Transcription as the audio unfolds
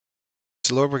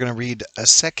the Lord. We're going to read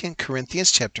 2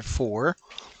 Corinthians chapter 4,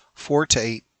 4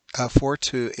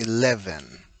 to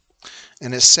 11.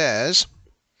 And it says,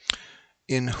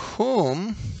 "In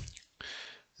whom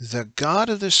the God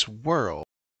of this world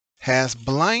hath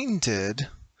blinded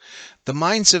the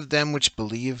minds of them which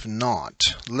believe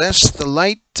not, lest the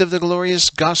light of the glorious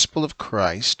gospel of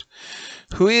Christ,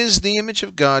 who is the image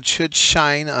of God, should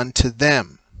shine unto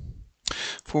them.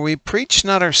 For we preach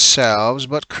not ourselves,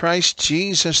 but Christ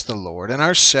Jesus the Lord, and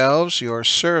ourselves your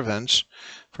servants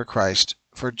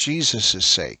for Jesus'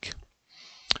 sake.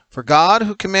 For God,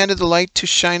 who commanded the light to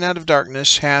shine out of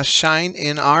darkness, hath shined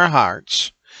in our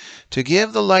hearts, to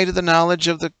give the light of the knowledge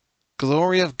of the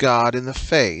glory of God in the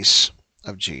face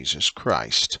of Jesus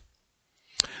Christ.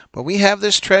 But we have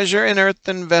this treasure in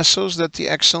earthen vessels, that the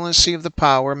excellency of the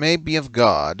power may be of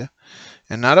God,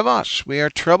 and not of us. We are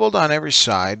troubled on every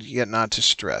side, yet not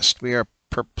distressed. We are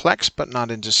perplexed, but not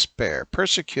in despair.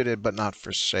 Persecuted, but not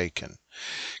forsaken.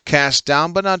 Cast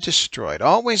down, but not destroyed.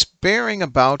 Always bearing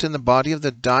about in the body of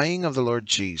the dying of the Lord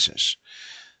Jesus,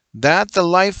 that the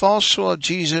life also of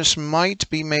Jesus might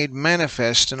be made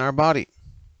manifest in our body.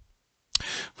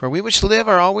 For we which live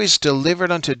are always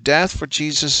delivered unto death for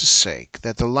Jesus' sake,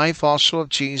 that the life also of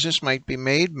Jesus might be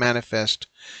made manifest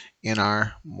in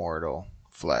our mortal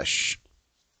flesh."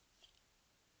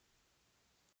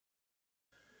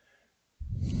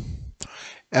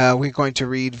 We're going to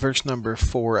read verse number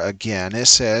 4 again. It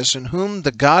says, "In whom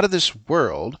the God of this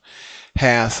world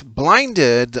hath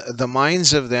blinded the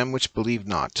minds of them which believe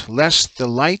not, lest the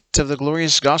light of the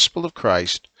glorious gospel of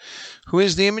Christ, who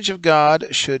is the image of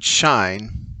God, should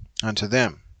shine unto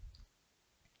them."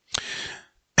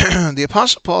 The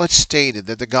Apostle Paul had stated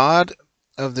that the God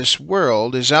of this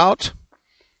world is out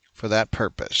for that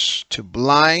purpose, to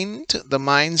blind the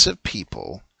minds of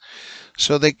people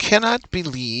so they cannot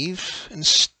believe and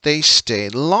they stay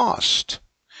lost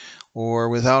or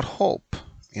without hope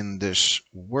in this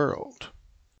world.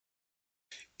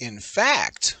 In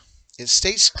fact, it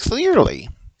states clearly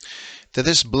that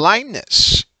this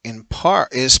blindness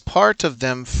is part of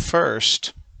them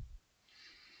first,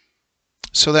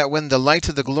 so that when the light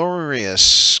of the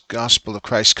glorious gospel of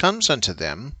Christ comes unto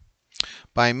them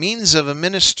by means of a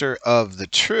minister of the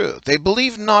truth, they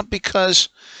believe not because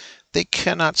they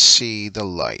cannot see the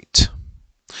light.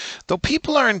 Though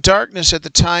people are in darkness at the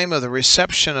time of the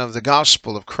reception of the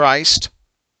gospel of Christ,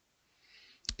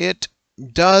 it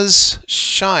does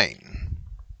shine.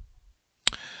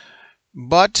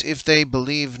 But if they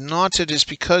believe not, it is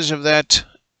because of that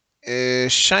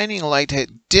shining light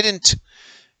didn't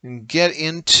get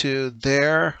into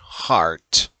their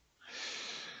heart.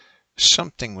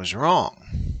 Something was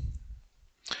wrong.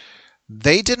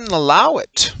 They didn't allow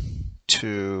it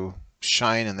to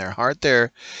shine in their heart.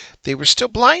 They were still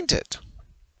blinded.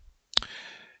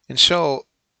 And so,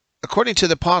 according to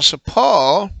the Apostle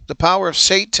Paul, the power of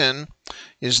Satan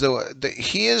is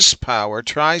his power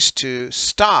tries to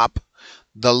stop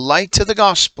the light of the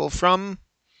gospel from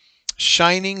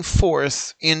shining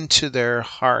forth into their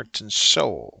heart and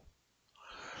soul.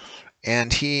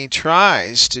 And he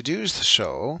tries to do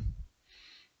so,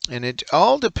 and it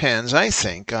all depends, I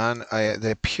think, on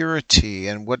the purity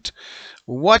and what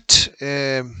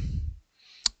the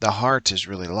heart is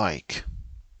really like.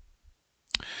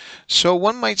 So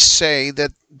one might say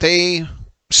that they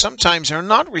sometimes are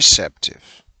not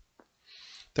receptive.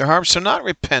 Their hearts are not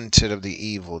repentant of the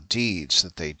evil deeds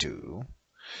that they do,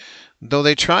 though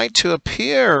they try to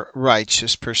appear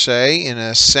righteous per se, in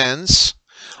a sense,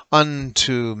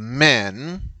 unto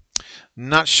men,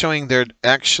 not showing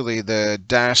the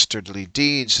dastardly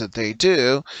deeds that they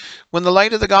do. When the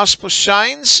light of the gospel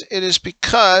shines, it is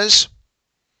because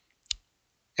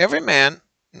every man,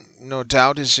 no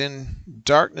doubt, is in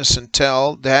darkness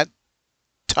until that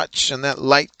touch and that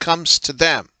light comes to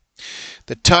them.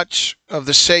 The touch of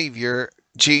the Savior,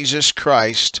 Jesus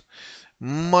Christ,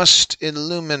 must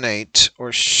illuminate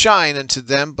or shine unto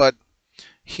them, but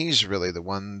he's really the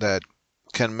one that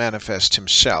can manifest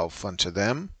himself unto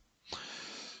them.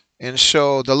 And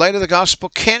so the light of the gospel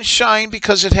can shine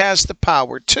because it has the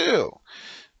power too.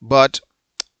 But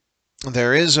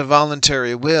there is a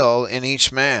voluntary will in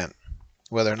each man,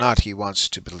 whether or not he wants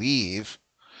to believe.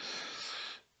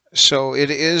 So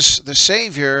it is the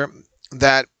Savior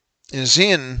that is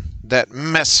in that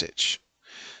message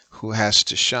who has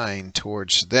to shine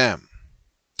towards them.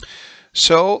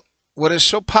 So what is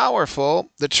so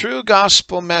powerful, the true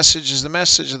gospel message, is the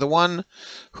message of the one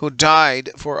who died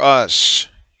for us.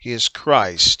 He is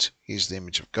Christ. He's the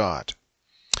image of God.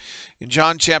 In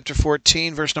John chapter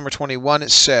 14, verse number 21, it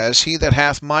says, "He that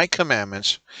hath my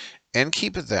commandments and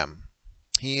keepeth them,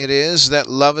 he it is that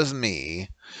loveth me.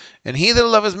 And he that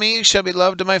loveth me shall be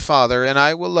loved of my Father, and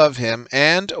I will love him,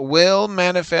 and will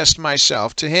manifest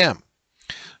myself to him.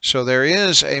 So there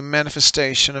is a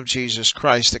manifestation of Jesus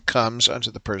Christ that comes unto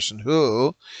the person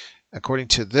who, according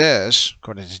to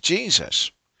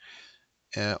Jesus,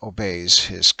 obeys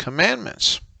his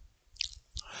commandments.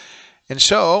 And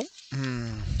so,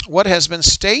 what has been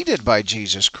stated by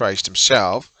Jesus Christ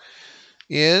himself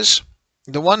is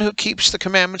the one who keeps the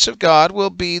commandments of God will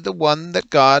be the one that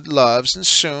God loves, and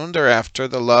soon thereafter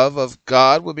the love of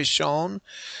God will be shown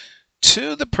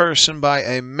to the person by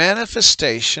a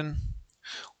manifestation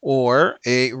or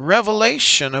a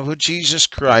revelation of who Jesus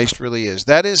Christ really is.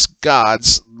 That is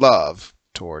God's love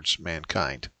towards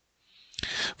mankind.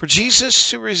 For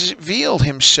Jesus to reveal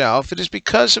himself, it is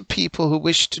because of people who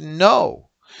wish to know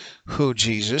who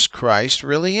Jesus Christ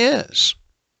really is.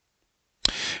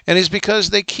 And it is because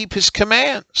they keep his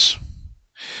commands.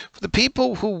 For the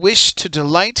people who wish to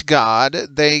delight God,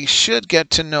 they should get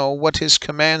to know what his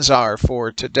commands are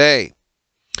for today.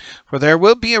 For there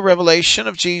will be a revelation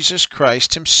of Jesus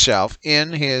Christ himself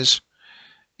in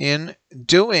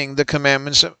doing the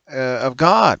commandments of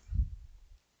God.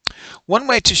 One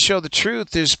way to show the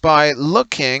truth is by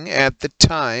looking at the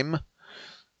time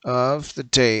of the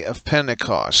day of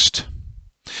Pentecost.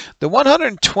 The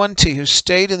 120 who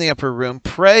stayed in the upper room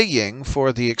praying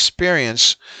for the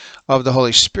experience of the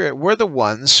Holy Spirit were the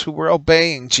ones who were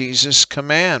obeying Jesus'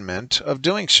 commandment of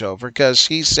doing so, because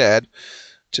he said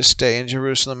to stay in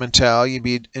Jerusalem until you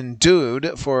be endued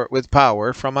with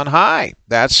power from on high.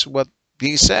 That's what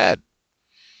he said.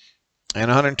 And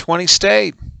 120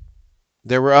 stayed.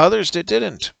 There were others that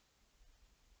didn't.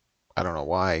 I don't know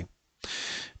why.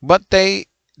 But there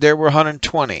were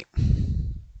 120.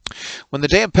 When the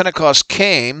day of Pentecost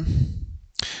came,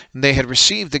 and they had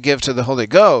received the gift of the Holy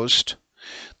Ghost,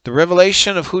 the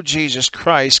revelation of who Jesus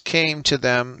Christ came to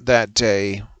them that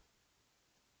day,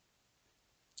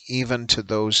 even to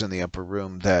those in the upper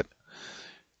room that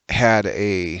had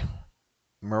a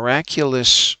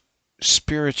miraculous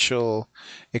spiritual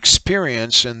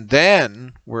experience and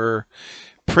then were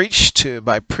preached to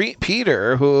by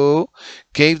Peter, who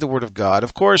gave the word of God.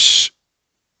 Of course,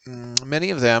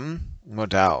 many of them, no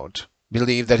doubt,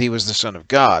 believed that he was the Son of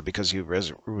God because he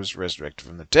was resurrected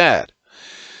from the dead.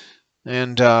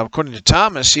 And according to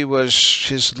Thomas, he was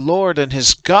his Lord and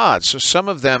his God. So some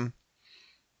of them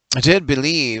did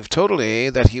believe totally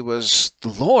that he was the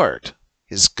Lord,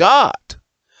 his God.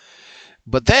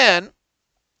 But then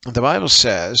the Bible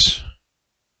says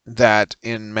that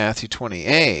in Matthew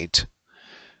 28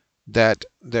 that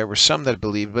there were some that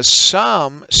believed, but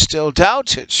some still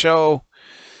doubted. So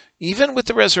even with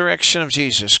the resurrection of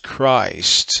Jesus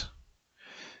Christ,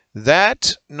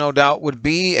 that no doubt would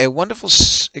be a wonderful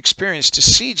experience to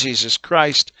see Jesus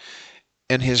Christ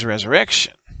in his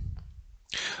resurrection.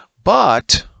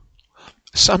 But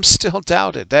some still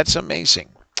doubted. That's amazing.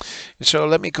 And so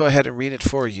let me go ahead and read it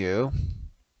for you,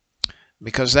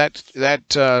 because that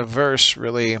verse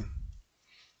really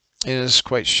is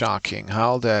quite shocking.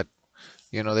 How that,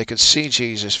 they could see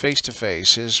Jesus face to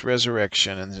face, his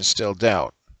resurrection, and still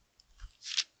doubt.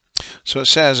 So it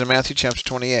says in Matthew chapter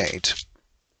 28,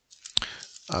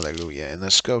 hallelujah, and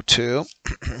let's go to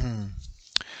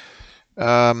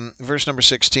verse number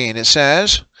 16. It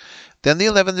says, Then the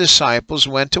 11 disciples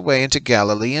went away into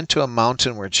Galilee, into a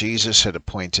mountain where Jesus had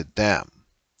appointed them.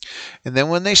 And then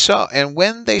when they saw him,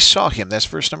 that's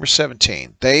verse number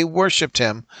 17, they worshipped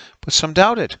him, but some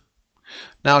doubted.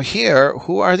 Now here,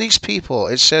 who are these people?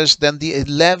 It says, then the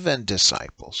 11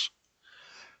 disciples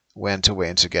went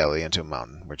away into Galilee, into a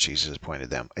mountain where Jesus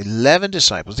appointed them. 11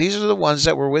 disciples. These are the ones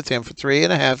that were with him for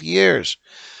 3.5 years.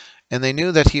 And they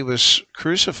knew that he was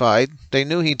crucified. They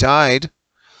knew he died.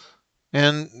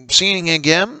 And seeing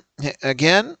him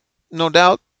again, no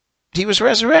doubt, he was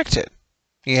resurrected.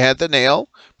 He had the nail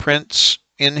prints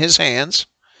in his hands.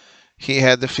 He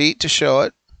had the feet to show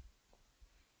it.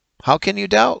 How can you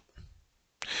doubt?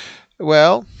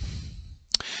 Well,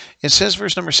 it says,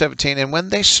 verse number 17, and when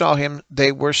they saw him,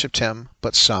 they worshipped him,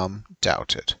 but some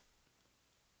doubted.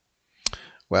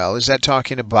 Well, is that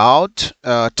talking about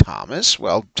Thomas?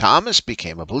 Well, Thomas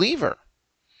became a believer.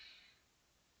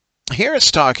 Here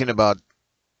it's talking about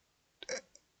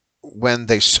when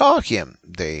they saw him,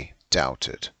 they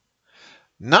doubted.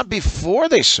 Not before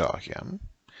they saw him.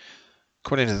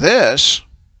 According to this,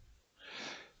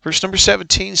 verse number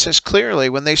 17 says clearly,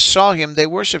 when they saw him, they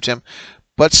worshipped him,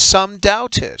 but some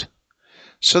doubted.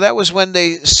 So that was when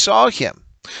they saw him.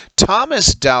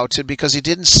 Thomas doubted because he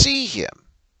didn't see him.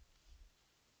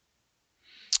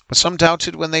 But some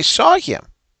doubted when they saw him.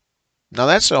 Now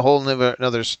that's a whole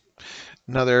another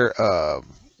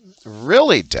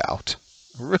really doubt.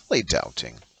 really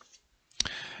doubting.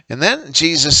 And then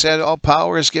Jesus said, all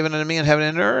power is given unto me in heaven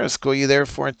and earth. Go ye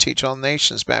therefore and teach all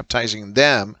nations, baptizing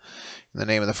them in the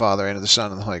name of the Father, and of the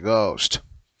Son, and the Holy Ghost,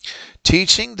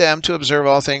 teaching them to observe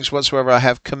all things whatsoever I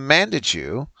have commanded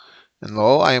you. And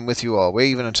lo, I am with you always,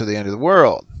 even unto the end of the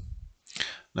world.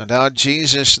 Now,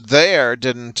 Jesus there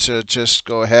didn't just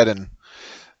go ahead and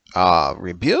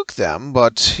rebuke them,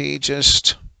 but he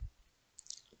just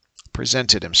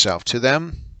presented himself to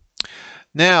them.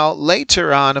 Now,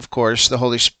 later on, of course,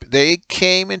 they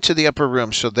came into the upper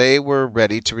room, so they were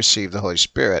ready to receive the Holy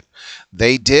Spirit.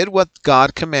 They did what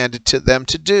God commanded them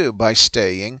to do by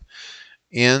staying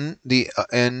in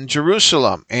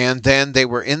Jerusalem, and then they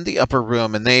were in the upper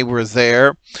room, and they were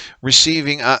there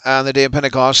receiving on the day of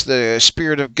Pentecost the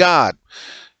Spirit of God.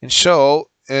 And so,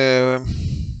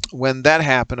 when that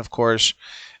happened, of course,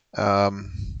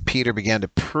 Peter began to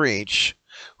preach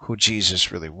who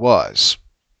Jesus really was.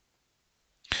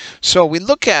 So we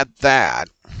look at that,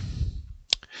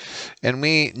 and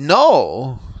we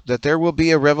know that there will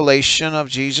be a revelation of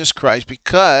Jesus Christ,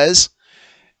 because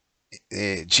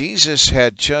Jesus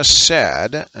had just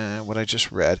said, what I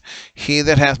just read, he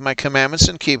that hath my commandments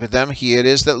and keepeth them, he it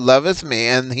is that loveth me,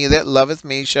 and he that loveth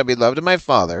me shall be loved of my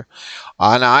Father,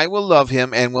 and I will love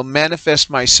him and will manifest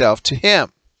myself to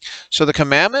him. So the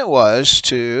commandment was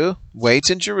to wait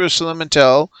in Jerusalem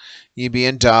until ye be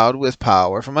endowed with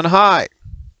power from on high.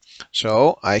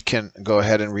 So I can go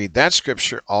ahead and read that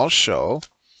scripture also.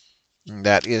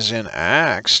 That is in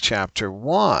Acts chapter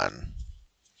 1.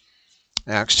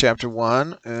 Acts chapter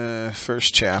 1,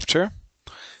 first chapter,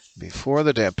 before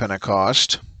the day of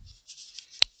Pentecost.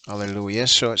 Hallelujah.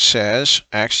 So it says,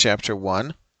 Acts chapter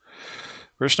 1,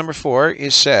 verse number 4,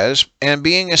 it says, and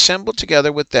being assembled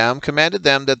together with them, commanded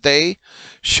them that they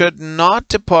should not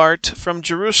depart from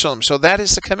Jerusalem. So that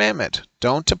is the commandment.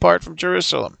 Don't depart from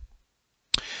Jerusalem,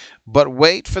 but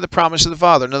wait for the promise of the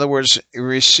Father. In other words,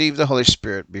 receive the Holy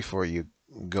Spirit before you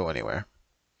go anywhere.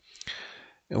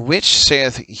 Which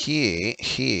saith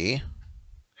ye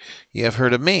have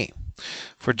heard of me.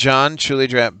 For John truly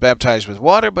baptized with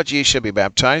water, but ye shall be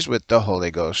baptized with the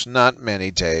Holy Ghost not many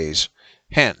days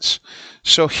hence.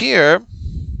 So here,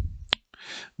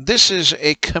 this is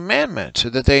a commandment,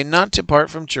 that they not depart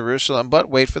from Jerusalem, but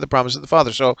wait for the promise of the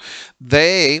Father. So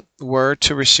they were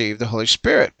to receive the Holy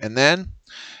Spirit. And then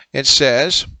it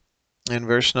says in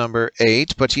verse number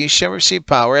 8, but ye shall receive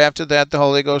power after that the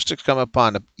Holy Ghost is come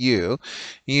upon you.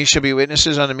 Ye shall be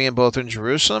witnesses unto me in both in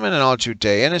Jerusalem and in all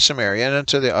Judea and in Samaria and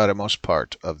unto the uttermost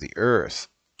part of the earth.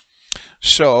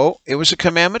 So it was a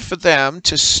commandment for them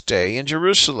to stay in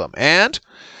Jerusalem. And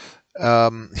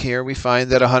here we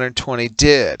find that 120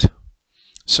 did.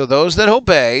 So those that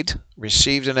obeyed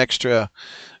received an extra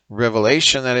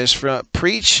revelation, that is from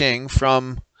preaching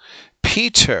from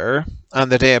Peter on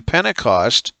the day of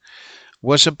Pentecost,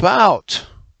 was about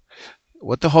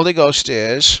what the Holy Ghost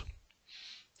is,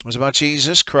 was about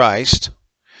Jesus Christ,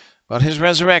 about his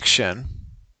resurrection,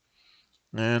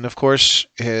 and of course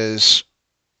his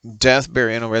death,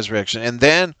 burial, and resurrection. And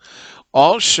then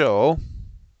also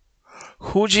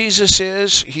who Jesus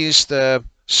is. He's the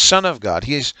Son of God.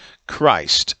 He's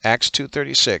Christ. Acts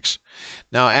 2:36.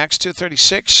 Now Acts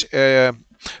 2:36,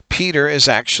 Peter is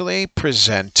actually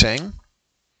presenting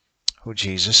who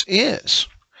Jesus is.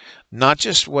 Not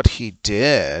just what he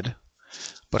did,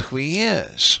 but who he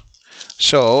is.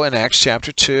 So in Acts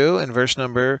chapter 2 and verse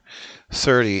number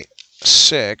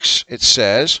 36, it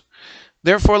says,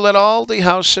 therefore let all the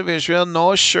house of Israel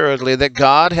know assuredly that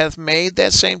God hath made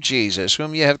that same Jesus,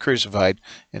 whom ye have crucified,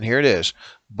 and here it is,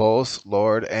 both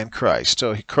Lord and Christ.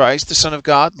 So Christ, the Son of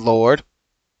God, Lord,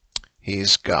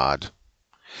 he's God.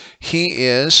 He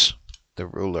is the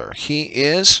ruler. He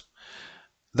is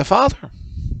the Father.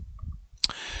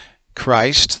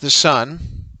 Christ, the Son,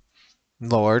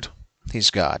 Lord, he's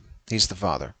God. He's the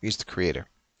Father. He's the Creator.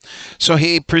 So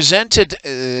he presented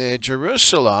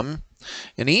Jerusalem,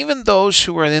 and even those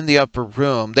who were in the upper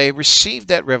room, they received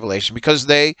that revelation because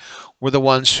they were the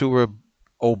ones who were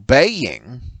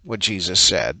obeying what Jesus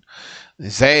said.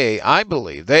 I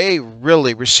believe, they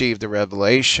really received the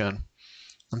revelation.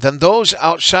 And then those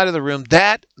outside of the room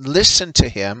that listened to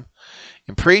him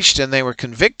and preached, and they were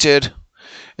convicted,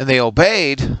 and they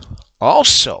obeyed,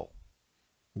 also,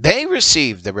 they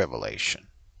received the revelation.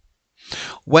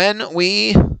 When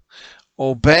we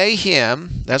obey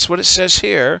him, that's what it says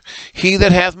here, he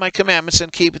that hath my commandments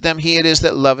and keepeth them, he it is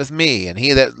that loveth me, and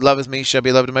he that loveth me shall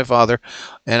be loved of my Father,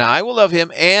 and I will love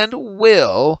him and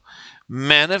will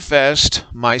manifest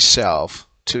myself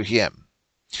to him.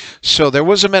 So there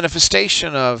was a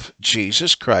manifestation of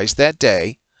Jesus Christ that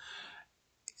day.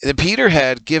 Peter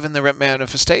had given the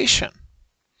manifestation.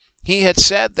 He had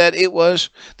said that he was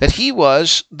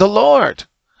the Lord.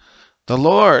 The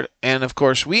Lord, and of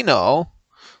course we know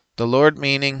the Lord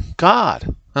meaning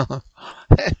God.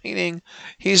 Meaning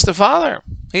he's the Father.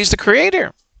 He's the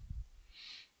Creator.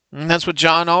 And that's what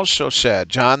John also said.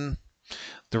 John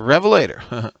the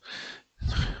Revelator,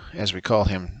 as we call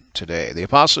him today. The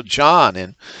Apostle John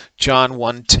in John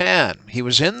 1:10. He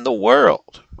was in the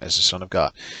world as the Son of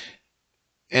God.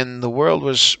 And the world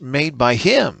was made by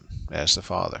him as the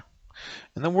Father.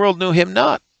 And the world knew him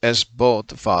not as both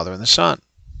the Father and the Son.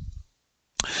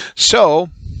 So,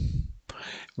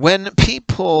 when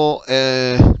people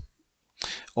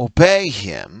obey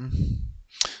him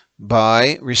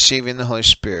by receiving the Holy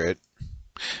Spirit,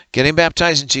 getting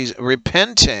baptized in Jesus,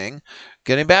 repenting,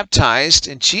 getting baptized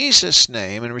in Jesus'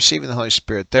 name and receiving the Holy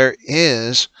Spirit, there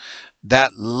is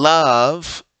that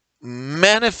love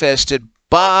manifested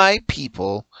by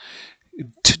people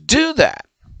to do that.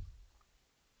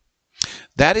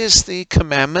 That is the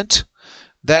commandment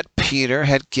that Peter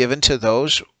had given to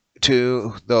those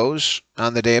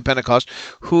on the day of Pentecost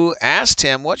who asked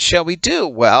him, what shall we do?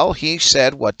 Well, he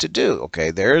said what to do. Okay,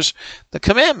 there's the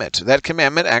commandment. That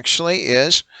commandment actually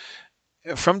is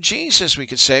from Jesus, we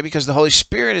could say, because the Holy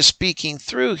Spirit is speaking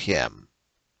through him.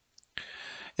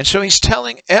 And so he's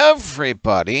telling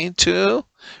everybody to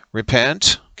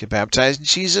repent, get baptized in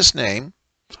Jesus' name,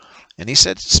 and he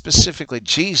said specifically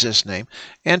Jesus' name,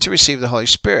 and to receive the Holy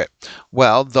Spirit.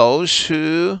 Well, those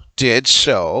who did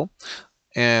so,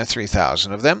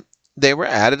 3,000 of them, they were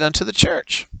added unto the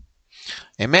church.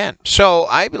 Amen. So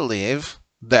I believe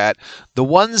that the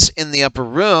ones in the upper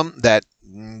room that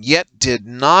yet did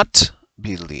not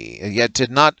believe, yet did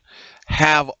not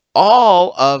have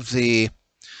all of the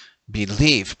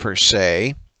belief per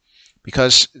se,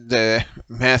 because the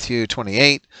Matthew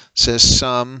 28 says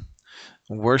some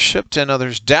worshipped and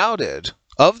others doubted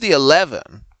of the 11.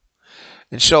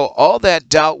 And so all that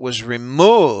doubt was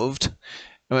removed,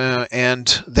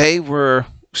 and they were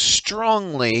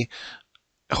strongly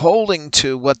holding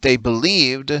to what they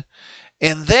believed,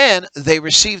 and then they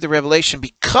received the revelation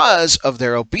because of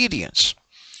their obedience.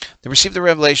 They received the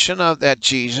revelation of that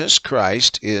Jesus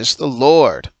Christ is the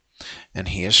Lord, and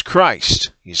he is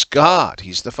Christ. He's God.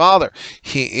 He's the Father.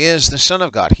 He is the Son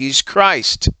of God. He's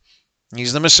Christ.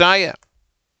 He's the Messiah.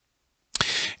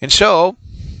 And so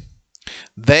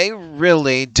they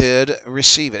really did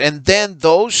receive it. And then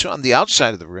those on the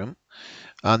outside of the room,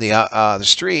 on the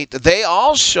street, they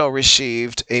also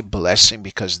received a blessing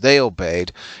because they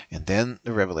obeyed, and then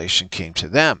the revelation came to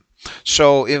them.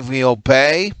 So if we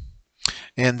obey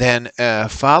and then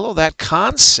follow that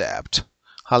concept,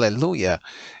 hallelujah,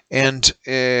 and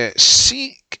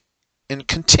seek and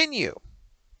continue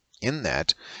in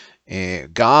that,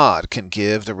 God can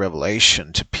give the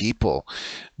revelation to people,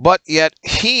 but yet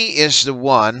he is the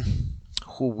one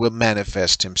who will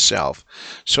manifest himself.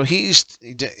 So he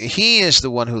is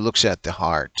the one who looks at the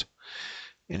heart.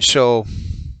 And so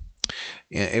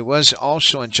it was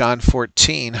also in John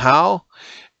 14 how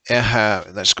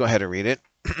let's go ahead and read it.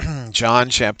 John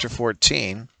chapter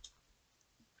 14.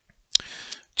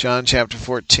 John chapter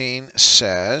 14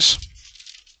 says,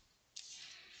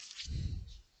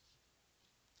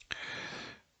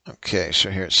 okay, so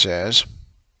here it says,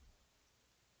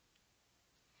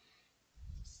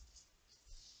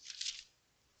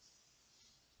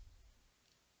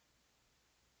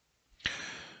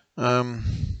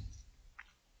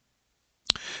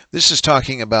 this is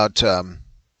talking about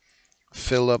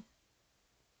Philip.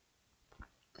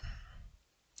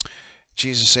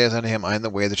 Jesus saith unto him, I am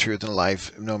the way, the truth, and the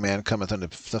life. No man cometh unto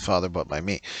the Father but by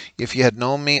me. If ye had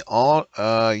known me,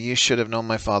 ye should have known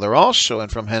my Father also,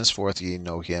 and from henceforth ye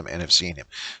know him and have seen him.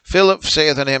 Philip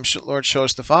saith unto him, Lord, show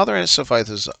us the Father, and it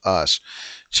sufficeth us.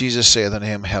 Jesus saith unto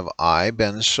him, Have I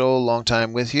been so long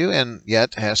time with you, and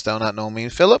yet hast thou not known me,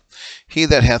 Philip? He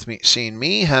that hath seen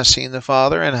me hath seen the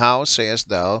Father, and how sayest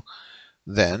thou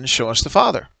then, Show us the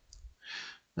Father?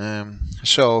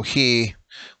 So he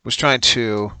was trying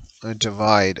to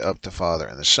divide up the Father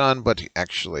and the Son, but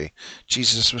actually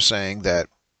Jesus was saying that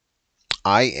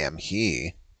I am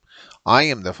he, I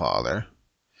am the Father,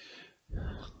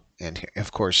 and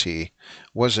of course he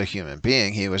was a human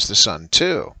being, he was the Son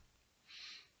too.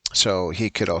 So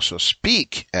he could also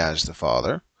speak as the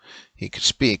Father, he could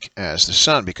speak as the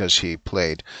Son, because he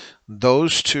played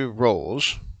those two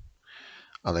roles.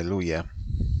 Hallelujah.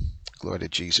 Glory to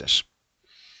Jesus.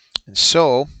 And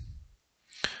so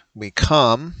we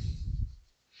come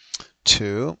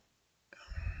to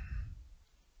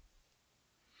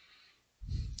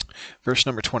verse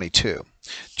number 22.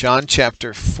 John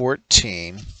chapter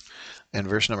 14 and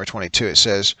verse number 22. It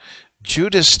says,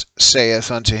 Judas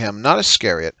saith unto him, not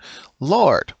Iscariot,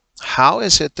 Lord, how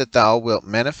is it that thou wilt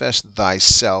manifest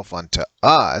thyself unto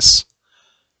us,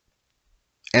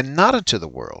 and not unto the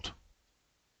world?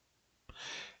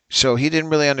 So he didn't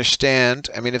really understand.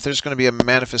 I mean, if there's going to be a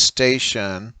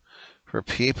manifestation for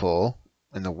people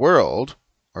in the world,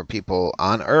 or people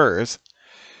on earth,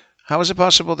 how is it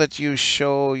possible that you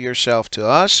show yourself to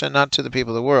us and not to the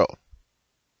people of the world?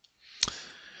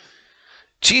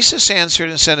 Jesus answered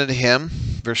and said unto him,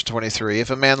 verse 23, If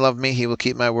a man love me, he will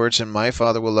keep my words, and my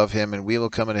Father will love him, and we will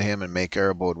come unto him and make our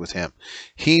abode with him.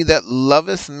 He that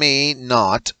loveth me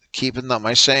not keepeth not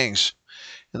my sayings,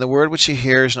 and the word which he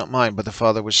hears is not mine, but the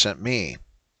Father which sent me.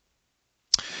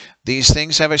 These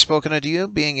things have I spoken unto you,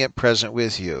 being yet present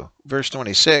with you. Verse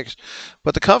 26,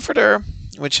 But the Comforter,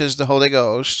 which is the Holy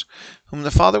Ghost, whom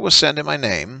the Father will send in my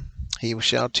name, he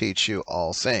shall teach you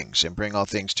all things, and bring all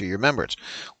things to your remembrance,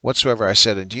 whatsoever I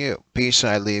said unto you. Peace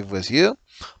I leave with you,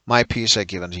 my peace I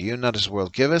give unto you, not as the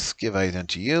world giveth, give I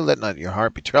unto you. Let not your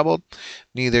heart be troubled,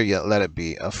 neither yet let it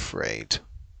be afraid.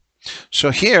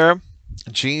 So here,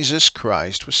 Jesus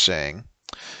Christ was saying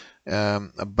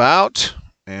about,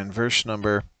 in verse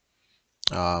number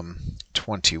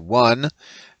 21,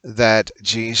 that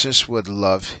Jesus would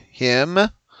love him,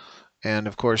 and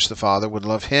of course the Father would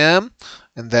love him,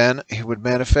 and then he would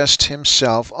manifest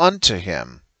himself unto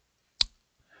him,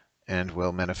 and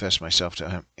will manifest myself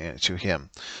to him.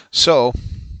 So,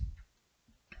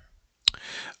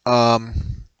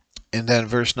 and then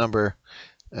verse number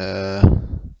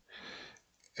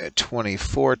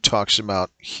 24 talks about,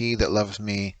 He that loveth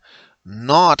me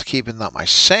not keepeth not my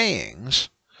sayings.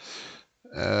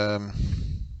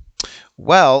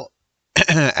 Well,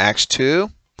 Acts 2,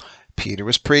 Peter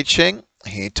was preaching.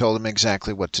 He told them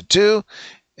exactly what to do.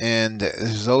 And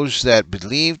those that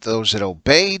believed, those that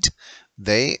obeyed,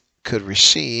 they could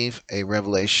receive a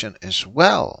revelation as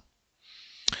well.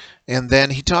 And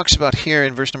then he talks about here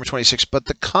in verse number 26, But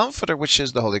the Comforter, which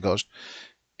is the Holy Ghost,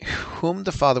 whom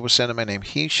the Father will send in my name,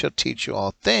 he shall teach you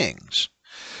all things.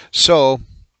 So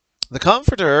the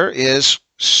Comforter is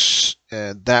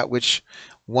that which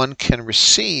one can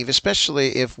receive,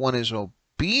 especially if one is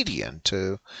obedient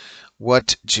to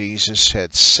what Jesus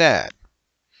had said.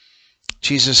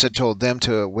 Jesus had told them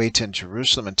to wait in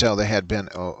Jerusalem until they had been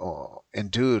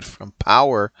endued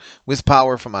with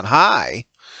power from on high.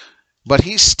 But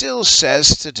he still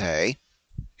says today,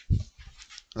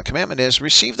 the commandment is,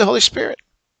 receive the Holy Spirit.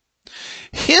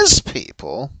 His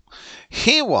people,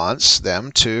 he wants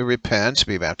them to repent, to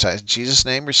be baptized in Jesus'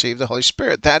 name, receive the Holy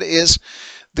Spirit. That is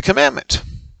the commandment.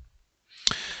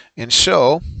 And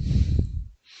so,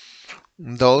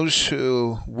 those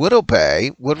who would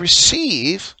obey would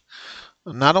receive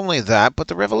not only that, but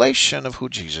the revelation of who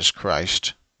Jesus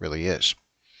Christ really is.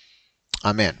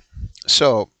 Amen.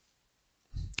 So,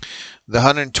 the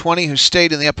 120 who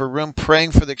stayed in the upper room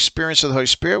praying for the experience of the Holy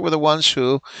Spirit were the ones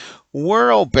who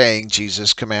were obeying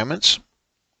Jesus' commandments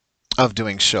of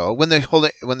doing so. When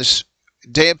this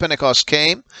day of Pentecost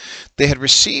came, they had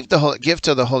received the gift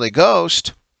of the Holy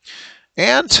Ghost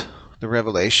and the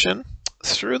revelation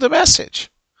through the message.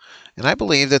 And I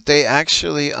believe that they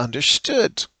actually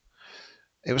understood.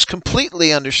 It was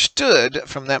completely understood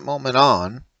from that moment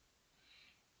on.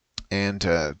 And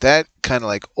that kind of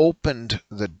like opened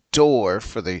the door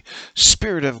for the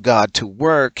Spirit of God to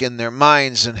work in their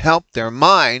minds and help their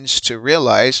minds to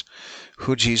realize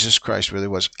who Jesus Christ really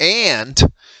was. And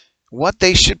what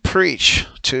they should preach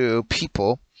to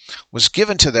people was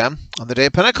given to them on the day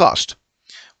of Pentecost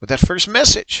with that first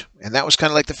message. And that was kind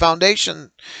of like the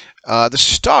foundation, the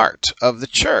start of the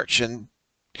church. And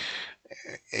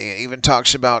it even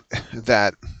talks about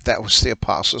that was the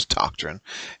apostles' doctrine.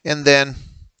 And then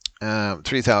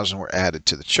 3,000 were added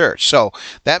to the church. So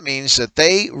that means that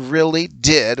they really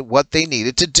did what they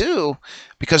needed to do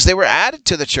because they were added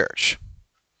to the church.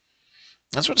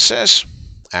 That's what it says,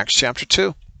 Acts chapter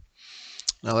 2.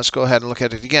 Now let's go ahead and look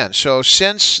at it again. So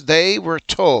since they were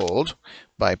told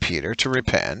by Peter to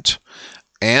repent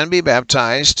and be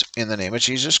baptized in the name of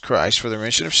Jesus Christ for the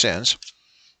remission of sins,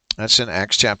 that's in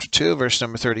Acts chapter 2, verse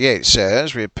number 38. It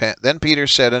says, Repent. Then Peter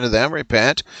said unto them,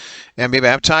 Repent, and be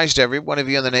baptized every one of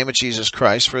you in the name of Jesus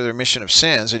Christ for the remission of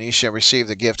sins, and ye shall receive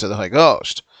the gift of the Holy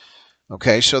Ghost.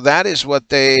 Okay, so that is what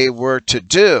they were to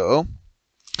do.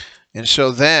 And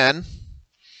so then,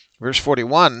 verse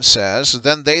 41 says,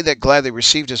 Then they that gladly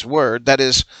received his word, that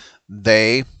is,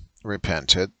 they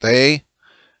repented, they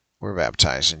were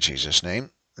baptized in Jesus'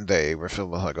 name, they were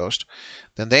filled with the Holy Ghost.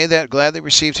 Then they that gladly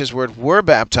received his word were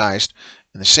baptized,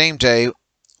 and the same day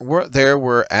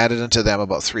were added unto them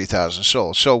about 3,000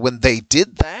 souls. So when they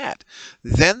did that,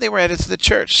 then they were added to the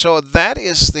church. So that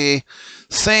is the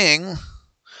thing,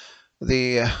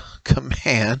 the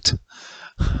command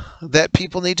that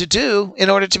people need to do in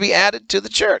order to be added to the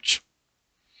church.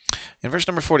 In verse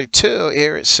number 42,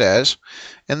 here it says,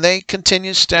 and they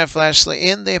continued steadfastly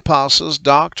in the apostles'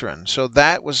 doctrine. So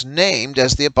that was named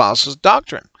as the apostles'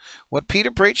 doctrine. What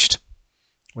Peter preached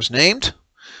was named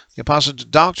the apostles'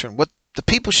 doctrine. What the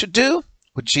people should do,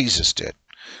 what Jesus did.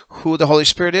 Who the Holy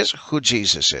Spirit is, who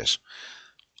Jesus is.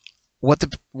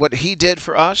 What he did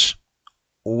for us,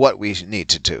 what we need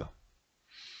to do.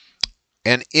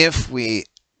 And if we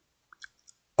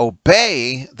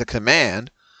obey the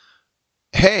command,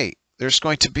 hey, there's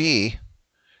going to be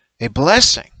a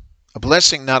blessing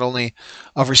not only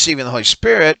of receiving the Holy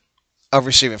Spirit, of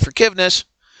receiving forgiveness,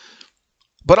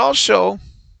 but also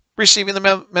receiving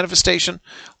the manifestation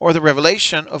or the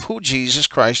revelation of who Jesus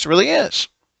Christ really is.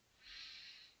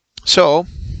 So,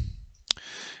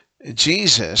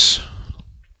 Jesus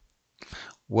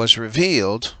was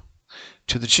revealed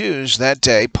to the Jews that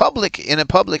day, in a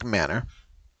public manner,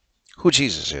 who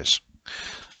Jesus is.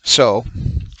 So,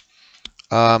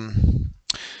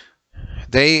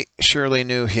 they surely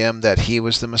knew him, that he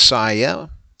was the Messiah,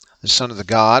 the Son of the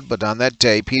God. But on that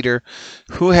day, Peter,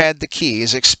 who had the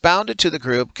keys, expounded to the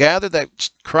group, gathered that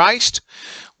Christ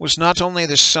was not only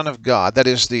the Son of God, that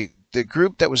is, the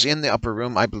group that was in the upper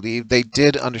room, I believe, they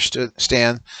did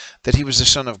understand that he was the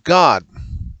Son of God.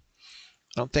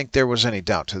 I don't think there was any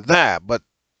doubt to that, but,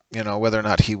 whether or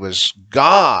not he was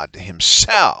God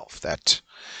himself,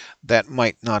 that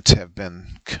might not have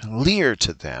been clear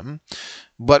to them.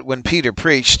 But when Peter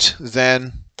preached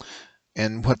then,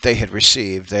 and what they had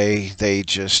received, they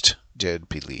just did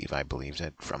believe. I believed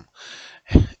it from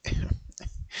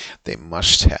they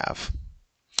must have.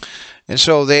 And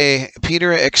so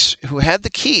Peter, who had the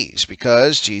keys,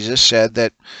 because Jesus said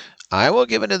that I will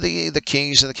give unto thee the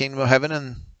keys of the kingdom of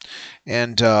heaven,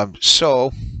 and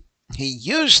so he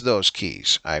used those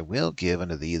keys. I will give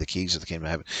unto thee the keys of the kingdom of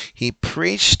heaven. He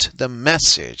preached the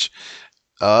message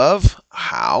of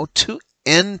how to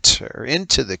enter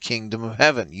into the kingdom of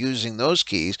heaven, using those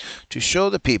keys to show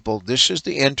the people, this is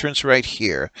the entrance right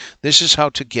here. This is how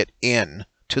to get in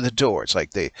to the door. It's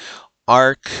like the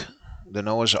ark, the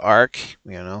Noah's Ark,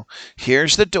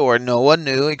 here's the door. Noah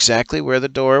knew exactly where the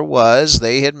door was.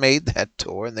 They had made that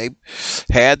door, and they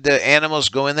had the animals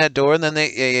go in that door, and then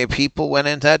the people went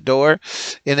into that door,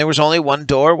 and there was only one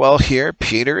door. Well, here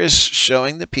Peter is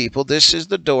showing the people, this is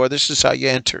the door. This is how you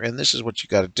enter, and this is what you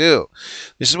got to do.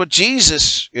 This is what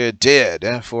Jesus did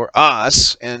for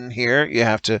us, and here you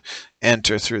have to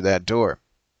enter through that door.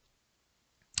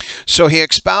 So he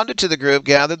expounded to the group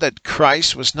gathered that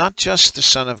Christ was not just the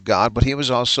Son of God, but he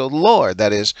was also Lord.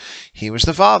 That is, he was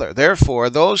the Father. Therefore,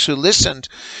 those who listened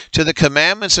to the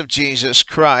commandments of Jesus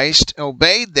Christ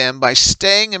obeyed them by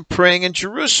staying and praying in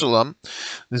Jerusalem.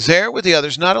 There with the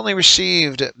others not only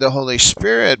received the Holy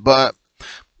Spirit, but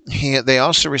they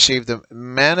also received the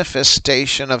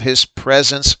manifestation of his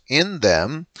presence in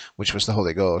them, which was the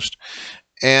Holy Ghost,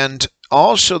 and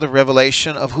also the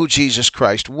revelation of who Jesus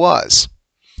Christ was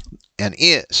and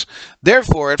is.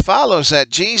 Therefore, it follows that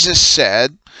Jesus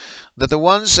said that the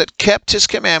ones that kept his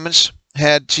commandments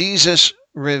had Jesus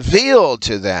revealed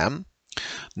to them,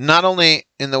 not only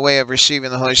in the way of receiving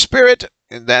the Holy Spirit,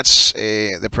 that's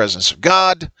the presence of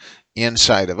God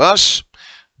inside of us,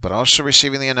 but also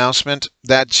receiving the announcement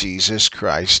that Jesus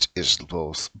Christ is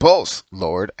both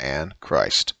Lord and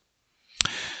Christ.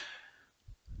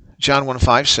 John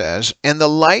 1:5 says, and the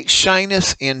light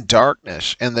shineth in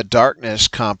darkness, and the darkness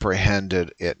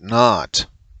comprehended it not.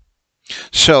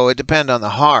 So it depends on the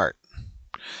heart.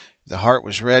 The heart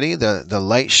was ready, the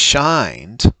light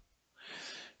shined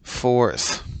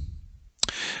forth.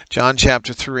 John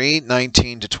chapter 3,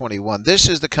 19-21. This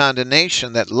is the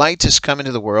condemnation, that light is come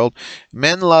into the world.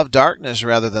 Men love darkness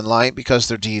rather than light, because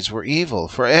their deeds were evil.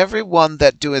 For every one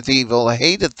that doeth evil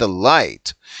hateth the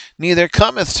light, neither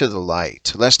cometh to the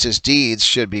light, lest his deeds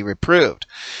should be reproved.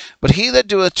 But he that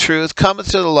doeth truth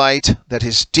cometh to the light, that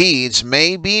his deeds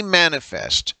may be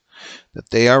manifest, that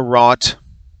they are wrought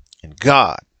in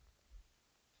God.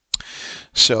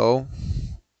 So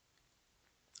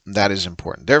that is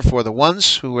important. Therefore, the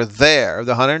ones who were there,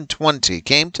 the 120,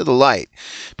 came to the light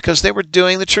because they were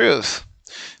doing the truth.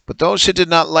 But those who did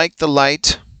not like the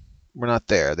light were not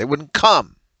there. They wouldn't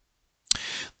come.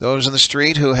 Those in the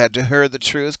street who had heard the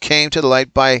truth came to the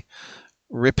light by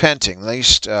repenting. At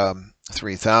least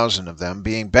 3,000 of them,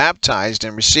 being baptized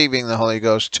and receiving the Holy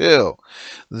Ghost too.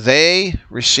 They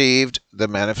received the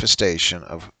manifestation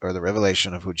of, or the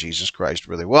revelation of who Jesus Christ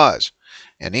really was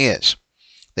and is.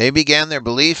 They began their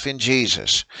belief in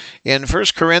Jesus. In 1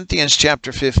 Corinthians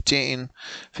chapter 15,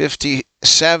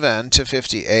 57 to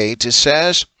 58, it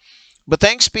says, "But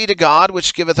thanks be to God,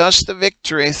 which giveth us the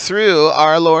victory through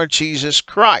our Lord Jesus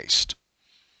Christ.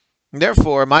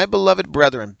 Therefore, my beloved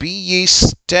brethren, be ye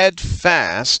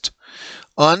steadfast,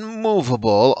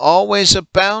 unmovable, always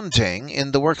abounding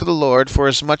in the work of the Lord, for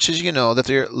as much as you know that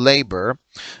your labor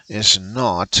is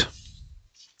not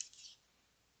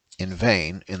in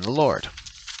vain in the Lord."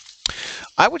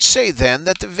 I would say then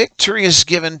that the victory is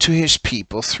given to his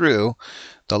people through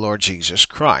the Lord Jesus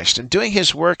Christ. And doing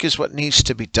his work is what needs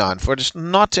to be done, for it is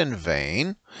not in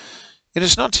vain. It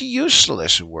is not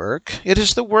useless work. It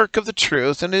is the work of the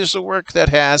truth, and it is the work that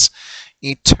has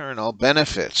eternal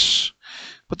benefits.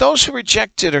 But those who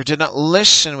rejected or did not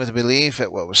listen with belief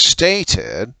at what was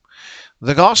stated,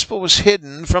 the gospel was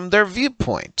hidden from their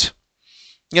viewpoint.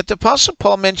 Yet the Apostle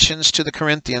Paul mentions to the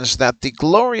Corinthians that the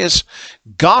glorious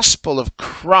gospel of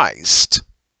Christ,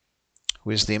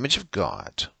 who is the image of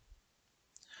God,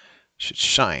 should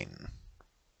shine.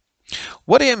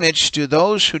 What image do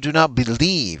those who do not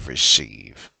believe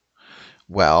receive?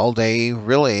 Well, they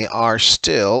really are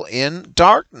still in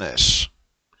darkness.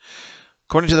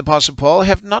 According to the Apostle Paul,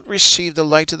 have not received the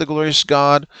light of the glorious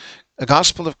God, the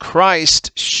gospel of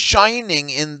Christ shining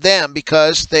in them,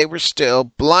 because they were still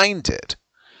blinded.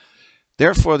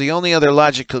 Therefore, the only other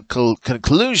logical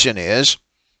conclusion is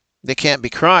they can't be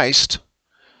Christ.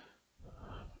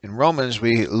 In Romans,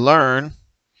 we learn,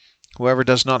 whoever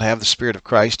does not have the Spirit of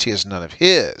Christ, he is none of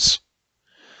his.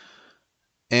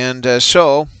 And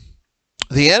so,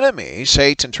 the enemy,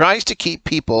 Satan, tries to keep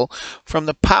people from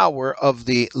the power of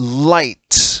the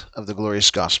light of the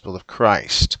glorious gospel of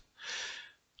Christ.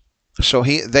 So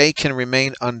they can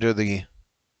remain under the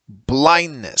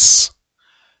blindness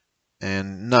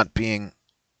and not being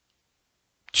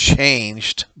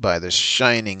changed by the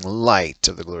shining light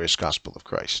of the glorious gospel of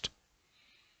Christ.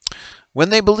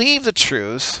 When they believe the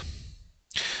truth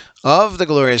of the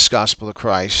glorious gospel of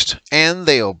Christ and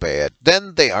they obey it,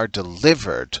 then they are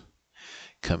delivered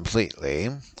completely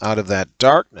out of that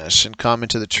darkness and come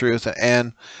into the truth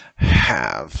and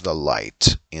have the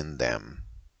light in them.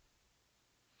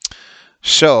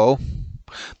 So,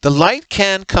 the light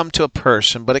can come to a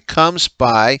person, but it comes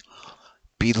by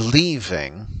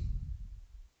believing.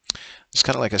 It's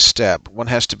kind of like a step. One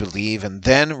has to believe and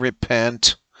then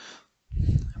repent,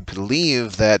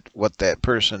 believe that what that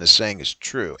person is saying is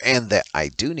true, and that I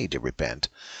do need to repent,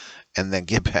 and then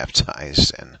get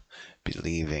baptized and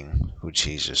believing who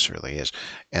Jesus really is,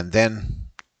 and then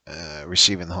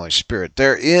receiving the Holy Spirit.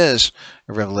 There is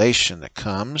a revelation that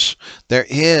comes. There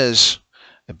is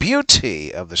a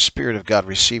beauty of the Spirit of God,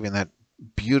 receiving that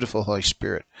beautiful Holy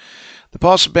Spirit. The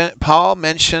Apostle Paul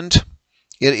mentioned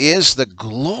it is the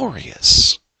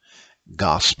glorious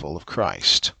gospel of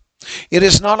Christ. It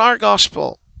is not our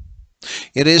gospel.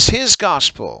 It is his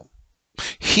gospel.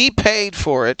 He paid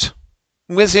for it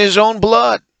with his own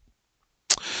blood.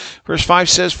 Verse 5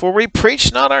 says, "For we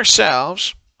preach not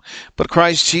ourselves, but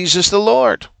Christ Jesus the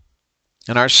Lord,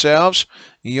 and ourselves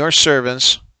your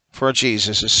servants for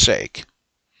Jesus' sake."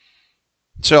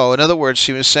 So, in other words,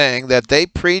 he was saying that they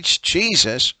preached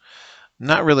Jesus,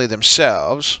 not really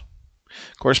themselves.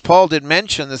 Of course, Paul did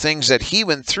mention the things that he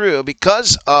went through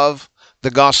because of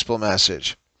the gospel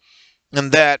message,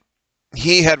 and that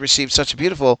he had received such a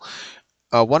beautiful,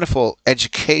 wonderful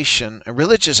education, a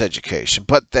religious education,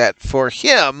 but that for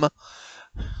him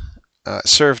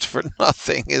served for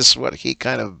nothing is what he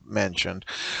kind of mentioned.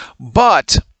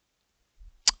 But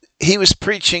he was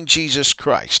preaching Jesus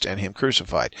Christ and him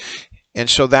crucified. And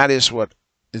so that is what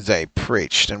they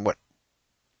preached and what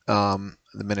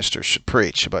the minister should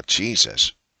preach about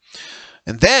Jesus.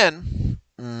 And then,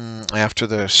 after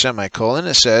the semicolon,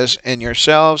 it says, "And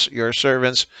yourselves, your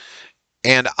servants,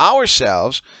 and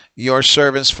ourselves, your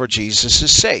servants for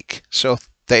Jesus' sake." So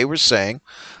they were saying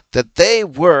that they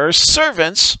were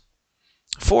servants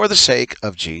for the sake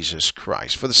of Jesus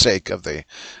Christ, for the sake of the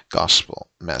gospel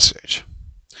message.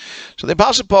 So the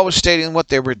Apostle Paul was stating what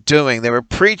they were doing. They were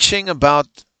preaching about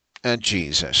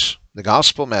Jesus, the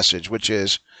gospel message, which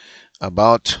is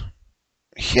about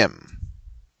him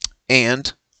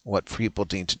and what people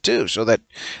need to do so that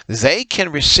they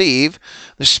can receive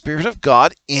the Spirit of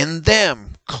God in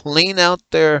them, clean out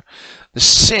the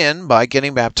sin by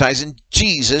getting baptized in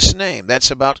Jesus' name.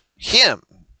 That's about him,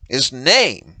 his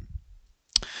name.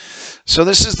 So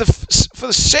this is for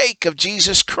the sake of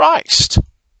Jesus Christ.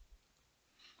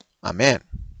 Amen.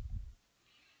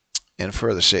 and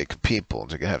for the sake of people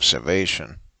to have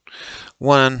salvation.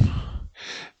 One,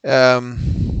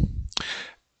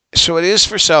 so it is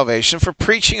for salvation. For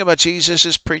preaching about Jesus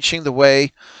is preaching the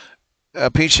way,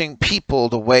 preaching people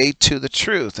the way to the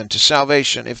truth and to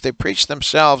salvation. If they preach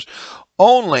themselves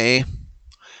only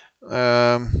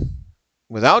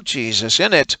without Jesus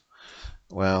in it,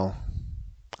 well,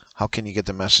 how can you get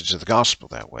the message of the gospel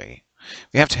that way?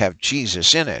 We have to have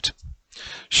Jesus in it.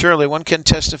 Surely one can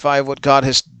testify of what God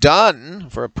has done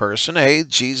for a person. Hey,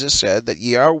 Jesus said that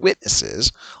ye are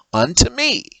witnesses unto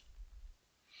me.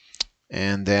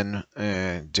 And then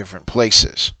different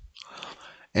places.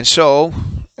 And so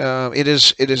it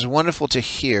is wonderful to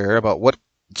hear about what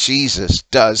Jesus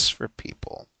does for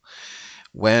people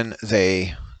when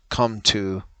they come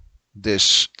to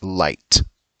this light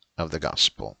of the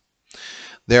gospel.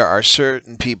 There are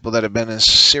certain people that have been in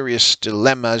serious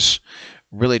dilemmas,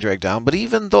 really dragged down, but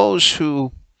even those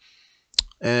who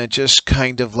just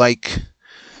kind of like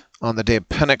on the day of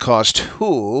Pentecost,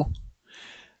 who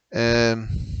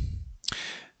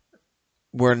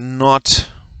were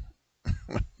not,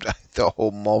 the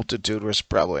whole multitude was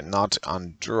probably not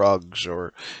on drugs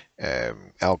or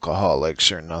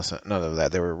alcoholics or nothing, none of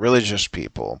that. They were religious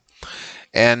people.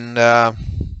 And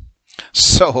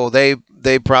so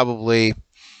they probably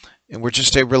were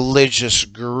just a religious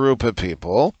group of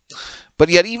people. But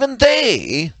yet even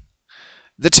they,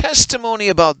 the testimony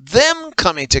about them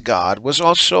coming to God was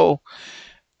also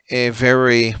a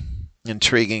very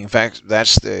intriguing. In fact,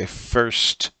 that's the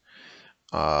first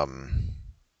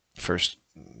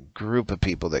group of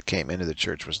people that came into the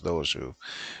church was those who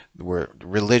were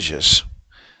religious.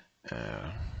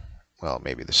 Well,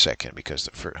 maybe the second, because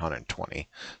the first 120,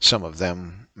 some of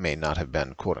them may not have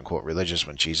been quote-unquote religious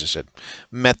when Jesus had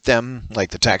met them, like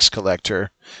the tax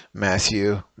collector.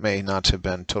 Matthew may not have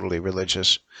been totally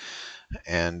religious,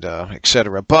 and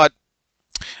etc. But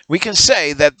we can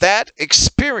say that that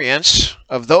experience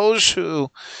of those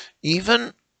who,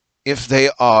 even if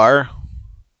they are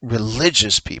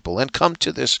religious people and come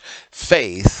to this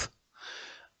faith,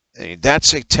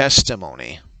 that's a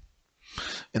testimony.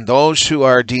 And those who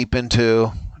are deep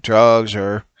into drugs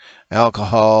or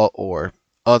alcohol or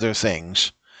other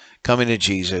things coming to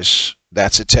Jesus,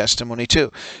 that's a testimony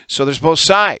too. So there's both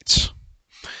sides.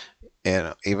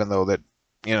 And even though that,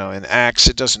 in Acts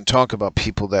it doesn't talk about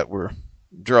people that were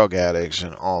drug addicts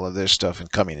and all of this stuff and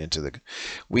coming into the,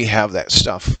 we have that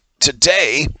stuff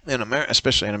today in America,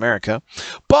 especially in America.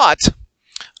 But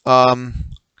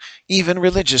even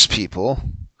religious people,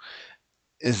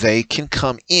 they can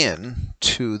come in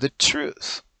to the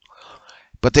truth,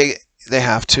 but they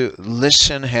have to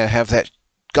listen, have that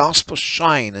gospel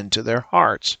shine into their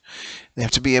hearts. They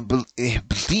have to be able to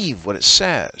believe what it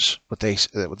says, what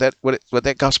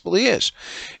that gospel is,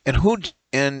 and who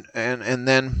and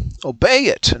then obey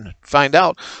it and find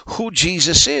out who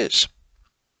Jesus is.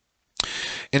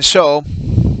 And so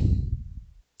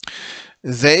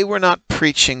they were not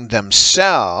preaching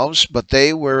themselves, but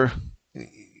they were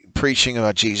preaching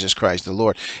about Jesus Christ the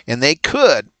Lord. And they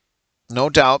could, no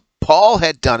doubt, Paul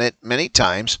had done it many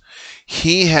times.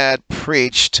 He had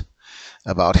preached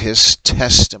about his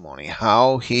testimony,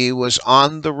 how he was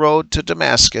on the road to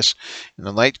Damascus, and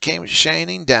the light came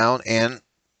shining down, and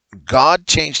God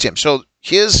changed him. So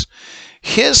his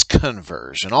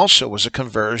conversion also was a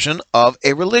conversion of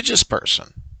a religious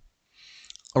person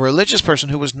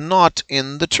who was not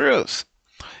in the truth,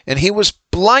 and he was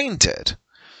blinded.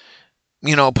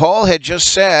 Paul had just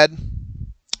said,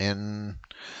 and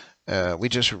we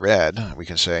just read, we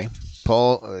can say,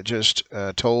 Paul just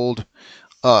told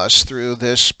us through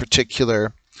this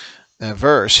particular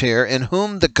verse here, in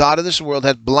whom the God of this world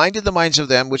hath blinded the minds of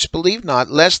them which believe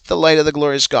not, lest the light of the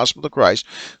glorious gospel of Christ,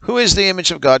 who is the image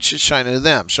of God, should shine unto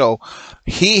them. So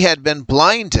he had been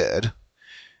blinded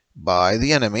by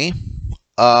the enemy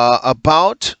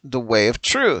about the way of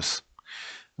truth,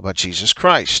 about Jesus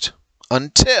Christ,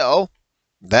 until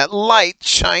that light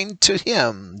shined to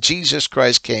him. Jesus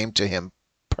Christ came to him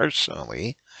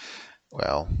personally.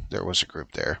 Well, there was a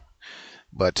group there,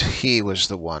 but he was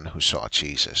the one who saw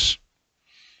Jesus.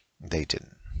 They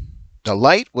didn't. The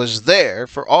light was there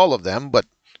for all of them, but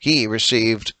he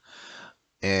received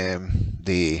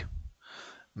the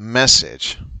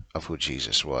message of who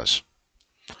Jesus was.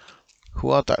 Who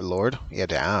art thou, Lord? He had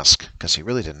to ask, because he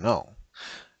really didn't know.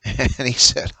 And he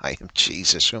said, I am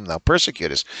Jesus, whom thou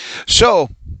persecutest. So,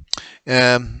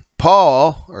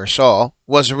 Paul, or Saul,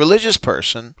 was a religious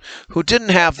person who didn't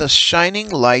have the shining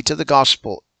light of the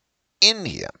gospel in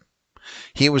him.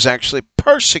 He was actually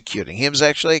persecuting. He was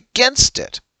actually against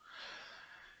it.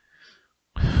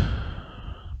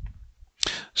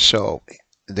 So,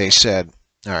 they said,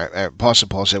 All right, Apostle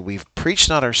Paul said, we've preached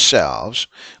not ourselves,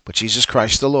 but Jesus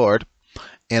Christ the Lord,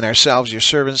 and ourselves your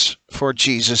servants for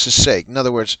Jesus' sake. In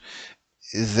other words,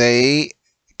 they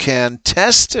can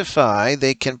testify,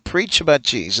 they can preach about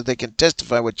Jesus, they can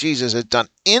testify what Jesus has done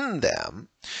in them,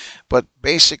 but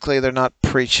basically they're not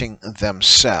preaching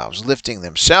themselves, lifting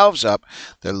themselves up,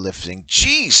 they're lifting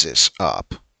Jesus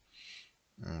up.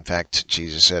 In fact,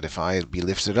 Jesus said, if I be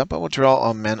lifted up, I will draw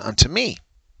all men unto me.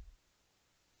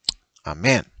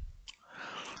 Amen.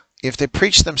 If they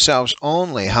preach themselves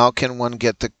only, how can one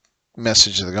get the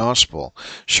message of the gospel?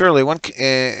 Surely one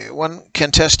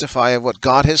can testify of what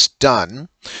God has done,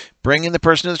 bringing the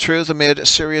person to the truth amid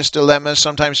serious dilemmas,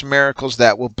 sometimes miracles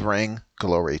that will bring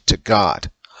glory to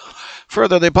God.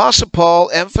 Further, the Apostle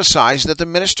Paul emphasized that the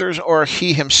ministers, or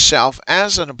he himself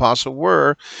as an apostle,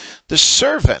 were the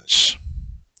servants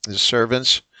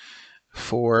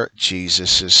for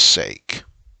Jesus' sake,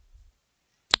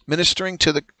 ministering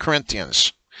to the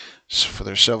Corinthians for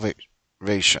their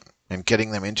salvation and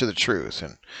getting them into the truth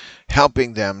and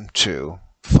helping them to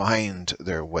find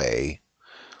their way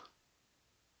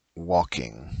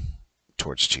walking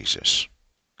towards Jesus.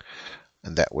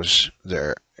 And that was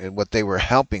what they were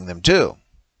helping them do.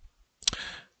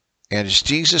 And as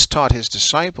Jesus taught his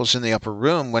disciples in the upper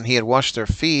room when he had washed their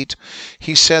feet,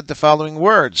 he said the following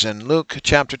words in Luke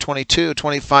chapter 22,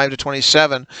 25 to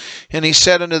 27. And he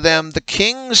said unto them, the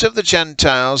kings of the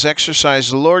Gentiles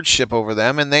exercise lordship over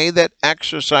them, and they that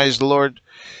exercise Lord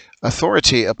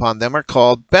authority upon them are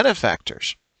called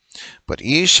benefactors. But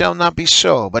ye shall not be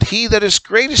so. But he that is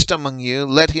greatest among you,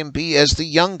 let him be as the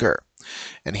younger,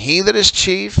 and he that is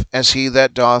chief as he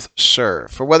that doth serve.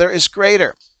 For whether is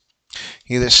greater,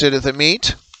 he that sitteth at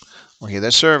meat, or he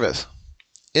that serveth?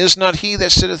 Is not he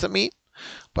that sitteth at meat?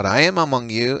 But I am among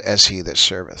you as he that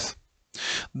serveth.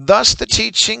 Thus the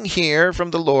teaching here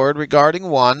from the Lord regarding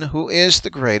one who is the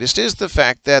greatest is the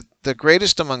fact that the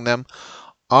greatest among them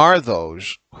are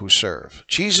those who serve.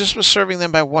 Jesus was serving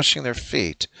them by washing their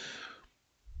feet.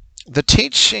 The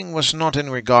teaching was not in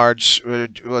regards,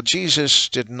 well, Jesus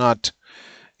did not,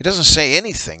 he doesn't say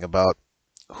anything about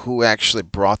who actually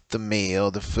brought the meal,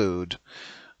 the food.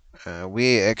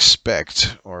 We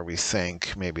expect, or we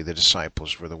think, maybe the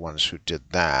disciples were the ones who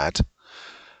did that.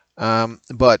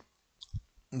 But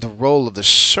the role of the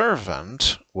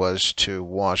servant was to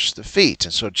wash the feet.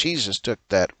 And so Jesus took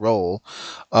that role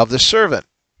of the servant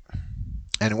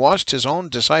and washed his own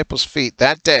disciples' feet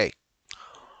that day.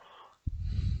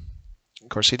 Of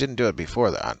course, he didn't do it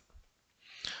before that.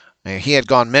 He had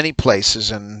gone many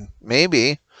places, and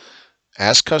maybe,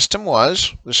 as custom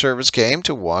was, the servants came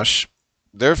to wash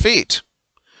their feet.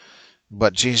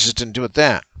 But Jesus didn't do it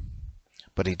then.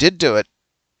 But he did do it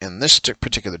in this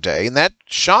particular day, and that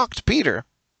shocked Peter.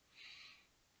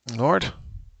 Lord,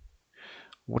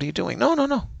 what are you doing?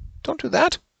 No, don't do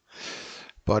that.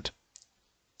 But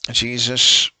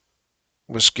Jesus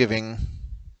was giving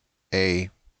an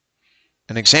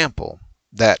example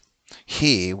that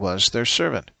he was their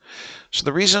servant. So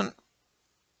the reason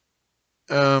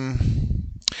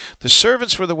the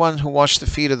servants were the ones who washed the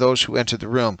feet of those who entered the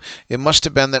room. It must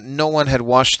have been that no one had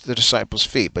washed the disciples'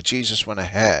 feet, but Jesus went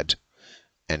ahead,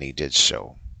 and he did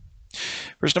so.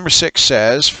 Verse number 6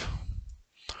 says,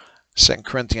 2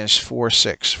 Corinthians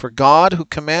 4:6, for God, who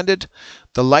commanded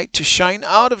the light to shine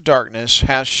out of darkness,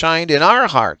 has shined in our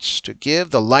hearts to give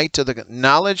the light of the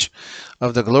knowledge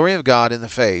of the glory of God in the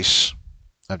face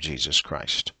of Jesus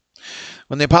Christ.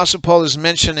 When the Apostle Paul is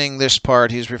mentioning this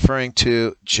part, he's referring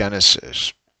to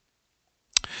Genesis.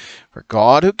 For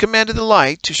God, who commanded the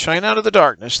light to shine out of the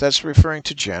darkness, that's referring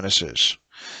to Genesis.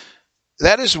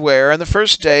 That is where, on the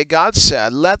first day, God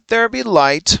said, let there be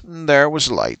light, and there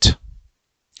was light.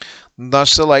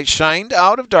 Thus the light shined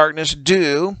out of darkness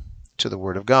due to the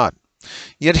word of God.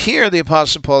 Yet here the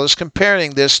Apostle Paul is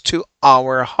comparing this to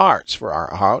our hearts, for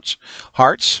our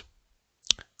hearts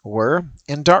were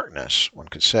in darkness, one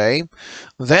could say.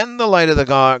 Then the light of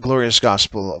the glorious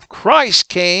gospel of Christ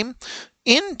came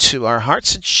into our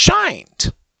hearts and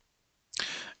shined.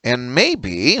 And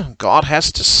maybe God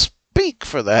has to speak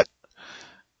for that.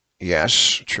 Yes,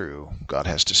 true, God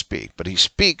has to speak, but he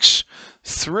speaks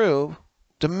through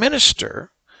the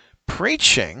minister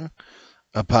preaching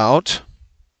about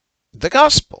the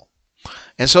gospel.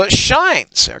 And so it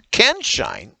shines, or can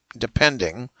shine,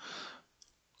 depending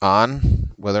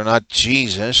on whether or not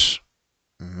Jesus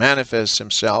manifests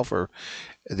himself, or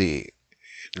the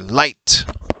light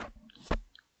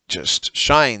just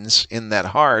shines in that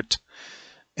heart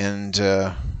and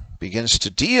begins to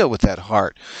deal with that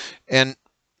heart. And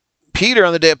Peter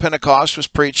on the day of Pentecost was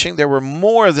preaching. There were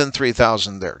more than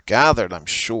 3,000 there gathered, I'm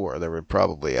sure. There were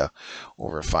probably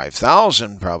over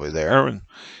 5,000 probably there. And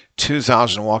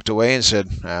 2,000 walked away and said,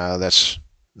 that's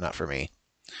not for me.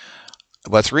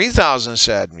 But 3,000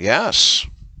 said, yes,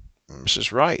 this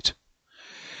is right.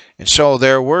 And so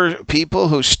there were people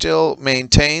who still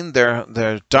maintained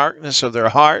their darkness of their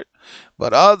heart,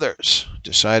 but others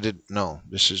decided, no,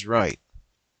 this is right.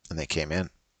 And they came in.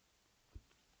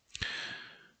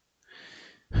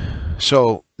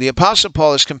 So the Apostle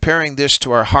Paul is comparing this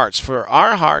to our hearts. For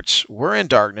our hearts were in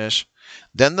darkness,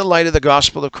 then the light of the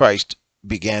gospel of Christ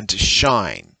began to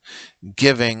shine,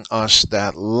 giving us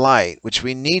that light which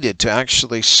we needed to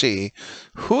actually see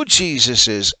who Jesus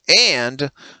is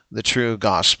and the true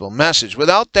gospel message.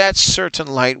 Without that certain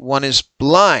light, one is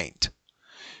blind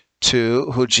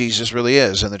to who Jesus really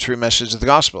is and the true message of the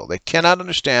gospel. They cannot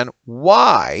understand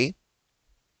why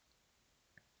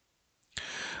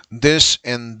this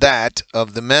and that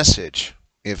of the message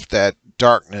if that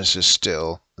darkness is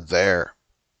still there.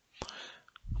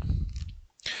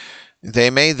 They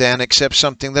may then accept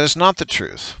something that is not the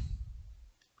truth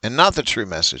and not the true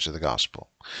message of the gospel.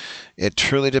 It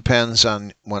truly depends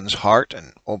on one's heart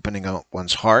and opening up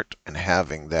one's heart and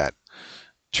having that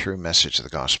true message of the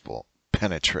gospel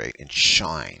penetrate and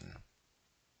shine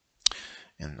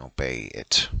and obey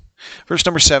it. Verse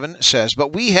number 7 says,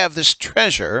 "But we have this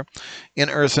treasure in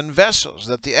earthen vessels,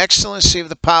 that the excellency of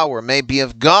the power may be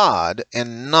of God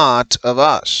and not of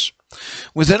us."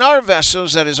 Within our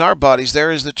vessels, that is our bodies,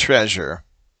 there is the treasure.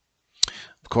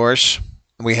 Of course,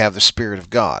 we have the Spirit of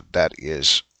God. That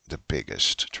is the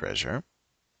biggest treasure.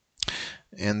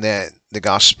 And that the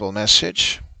gospel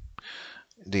message,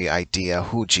 the idea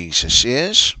who Jesus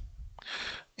is,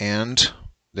 and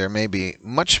there may be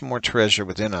much more treasure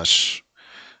within us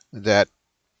that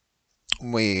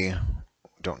we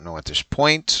don't know at this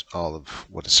point, all of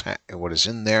what is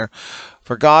in there.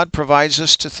 For God provides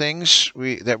us to things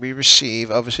that we receive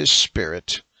of His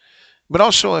Spirit, but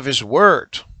also of His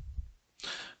Word,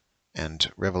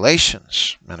 and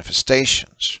revelations,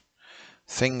 manifestations,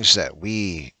 things that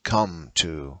we come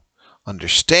to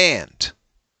understand.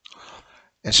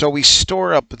 And so we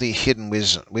store up the hidden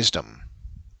wisdom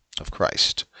of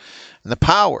Christ. And the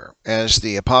power, as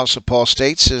the Apostle Paul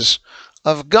states, is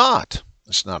of God.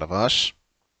 It's not of us.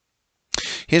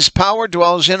 His power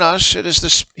dwells in us. It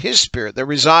is His Spirit that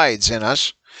resides in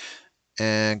us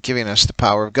and giving us the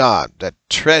power of God. That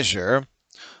treasure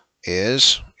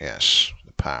is, yes,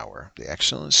 the power, the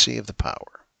excellency of the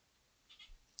power.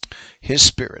 His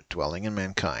Spirit dwelling in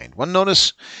mankind. One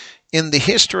notice in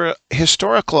the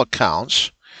historical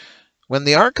accounts, when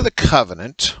the Ark of the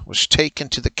Covenant was taken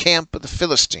to the camp of the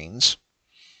Philistines,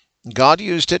 God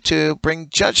used it to bring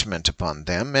judgment upon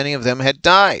them. Many of them had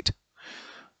died.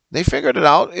 They figured it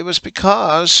out. It was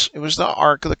because it was the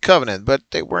Ark of the Covenant, but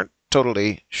they weren't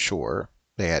totally sure.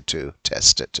 They had to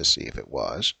test it to see if it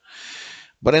was.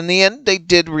 But in the end, they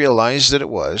did realize that it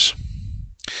was.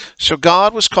 So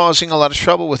God was causing a lot of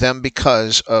trouble with them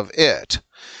because of it.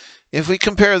 If we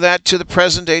compare that to the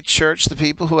present-day church, the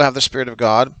people who have the Spirit of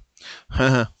God,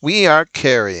 we are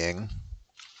carrying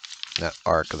that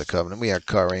Ark of the Covenant. We are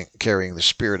carrying the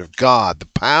Spirit of God, the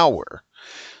power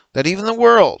that even the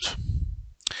world,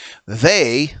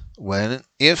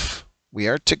 if we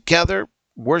are together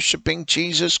worshiping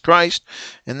Jesus Christ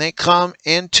and they come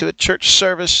into a church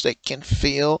service, they can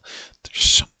feel there's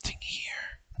something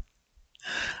here,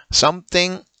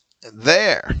 something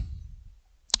there.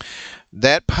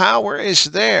 That power is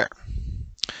there.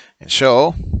 And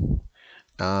so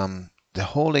the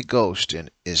Holy Ghost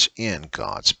is in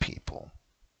God's people,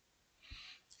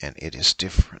 and it is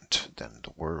different than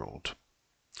the world.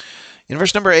 In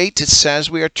verse number 8 it says,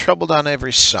 "We are troubled on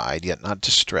every side, yet not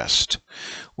distressed.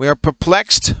 We are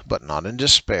perplexed, but not in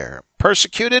despair.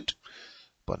 Persecuted,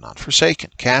 but not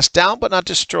forsaken. Cast down, but not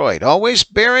destroyed. Always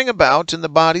bearing about in the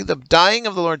body the dying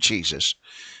of the Lord Jesus,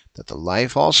 that the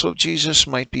life also of Jesus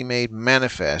might be made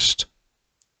manifest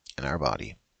in our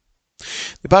body."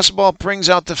 The Apostle Paul brings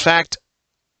out the fact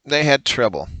they had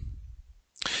trouble.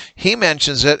 He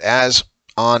mentions it as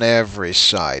on every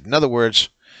side. In other words,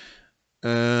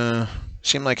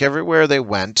 seemed like everywhere they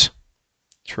went,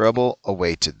 trouble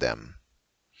awaited them.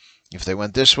 If they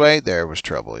went this way, there was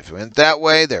trouble. If they went that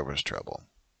way, there was trouble.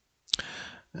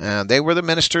 They were the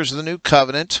ministers of the new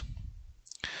covenant,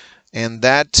 and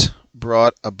that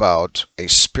brought about a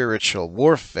spiritual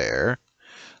warfare,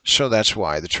 so that's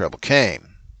why the trouble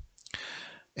came.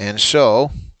 And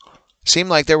so, it seemed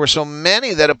like there were so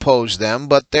many that opposed them,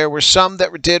 but there were some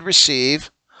that did receive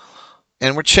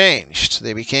and were changed.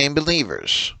 They became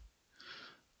believers.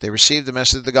 They received the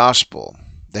message of the gospel.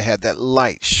 They had that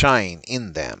light shine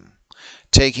in them,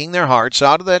 taking their hearts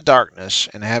out of that darkness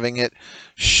and having it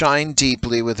shine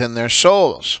deeply within their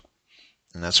souls.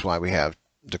 And that's why we have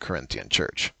the Corinthian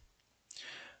church.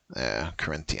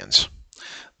 Corinthians.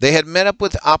 They had met up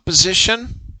with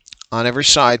opposition on every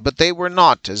side, but they were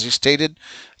not, as he stated,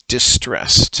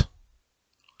 distressed.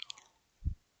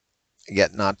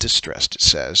 Yet not distressed, it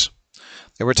says.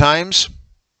 There were times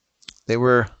they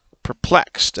were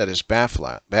perplexed, that is,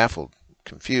 baffled,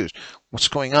 confused. What's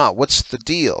going on? What's the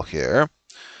deal here?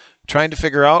 Trying to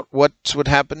figure out what would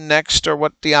happen next or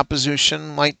what the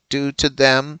opposition might do to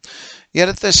them. Yet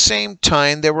at the same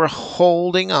time, they were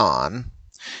holding on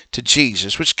to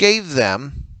Jesus, which gave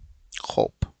them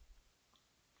hope.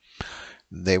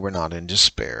 They were not in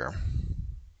despair.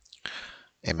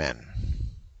 Amen.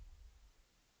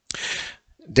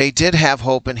 They did have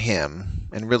hope in him,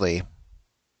 and really,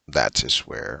 that is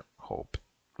where hope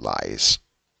lies.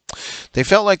 They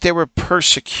felt like they were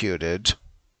persecuted.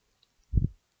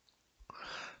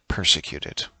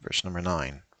 Verse number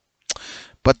 9.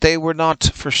 But they were not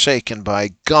forsaken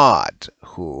by God,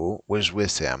 who was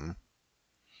with them.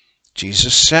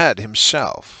 Jesus said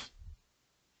himself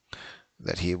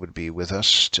that he would be with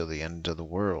us till the end of the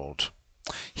world.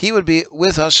 He would be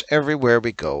with us everywhere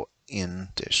we go in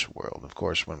this world. Of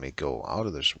course, when we go out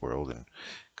of this world and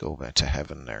go back to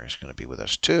heaven, there he's going to be with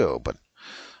us too. But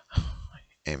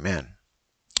amen.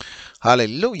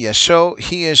 Hallelujah. So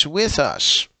he is with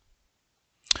us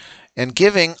and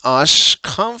giving us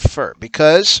comfort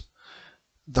because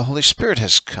the Holy Spirit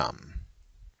has come.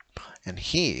 And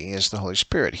he is the Holy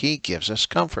Spirit. He gives us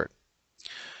comfort.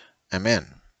 Amen.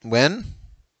 When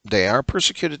they are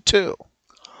persecuted too.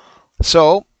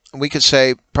 So we could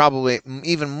say probably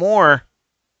even more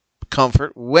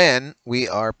comfort when we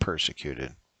are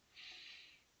persecuted.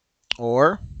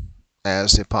 Or,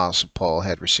 as the Apostle Paul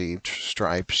had received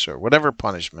stripes or whatever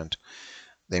punishment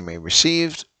they may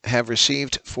have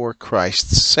received for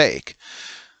Christ's sake.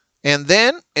 And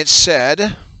then it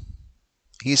said,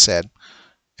 he said,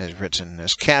 as written,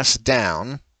 as cast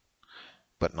down,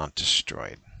 but not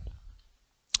destroyed.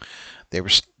 They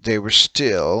were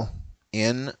still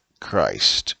in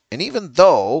Christ. And even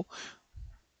though,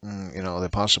 the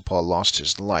Apostle Paul lost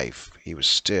his life, he was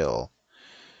still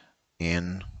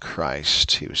in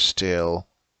Christ. He still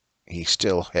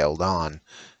held on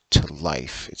to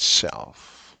life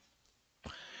itself.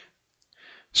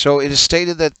 So it is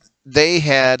stated that they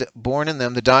had borne in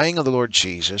them the dying of the Lord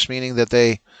Jesus, meaning that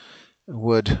they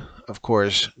would, of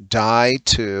course, die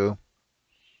to,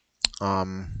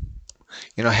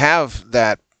 have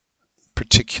that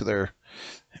particular,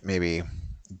 maybe,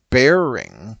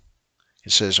 bearing.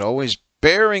 It says always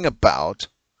bearing about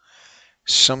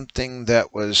something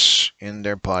that was in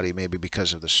their body, maybe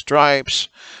because of the stripes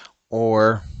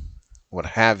or what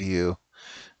have you.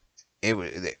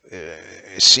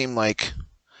 It seemed like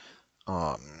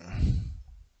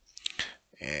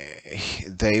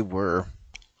they were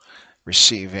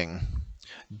receiving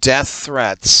death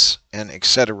threats and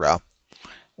etc.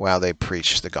 while they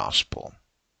preached the gospel.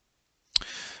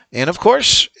 And of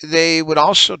course, they would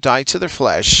also die to their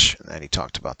flesh, and he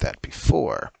talked about that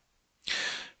before.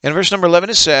 In verse number 11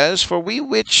 it says, For we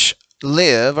which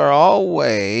live are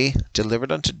always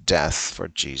delivered unto death for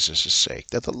Jesus' sake,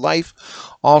 that the life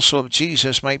also of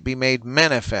Jesus might be made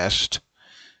manifest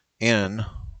in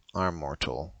our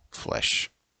mortal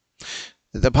flesh.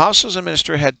 The apostles and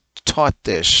minister had taught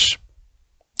this.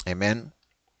 Amen.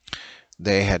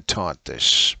 They had taught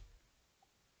this.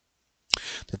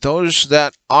 That those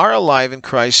that are alive in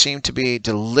Christ seem to be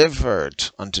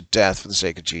delivered unto death for the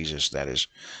sake of Jesus. That is,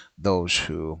 those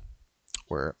who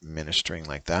were ministering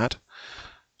like that.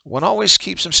 One always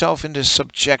keeps himself into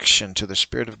subjection to the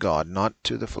Spirit of God, not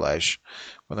to the flesh.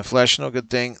 When the flesh is no good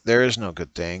thing, there is no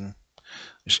good thing.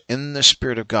 In the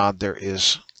Spirit of God, there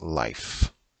is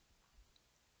life.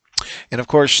 And of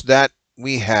course, that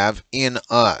we have in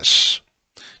us.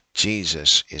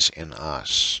 Jesus is in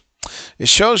us. It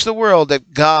shows the world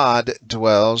that God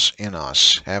dwells in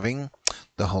us, having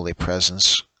the holy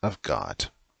presence of God.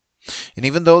 And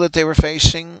even though that they were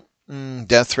facing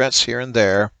death threats here and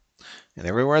there, and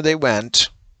everywhere they went,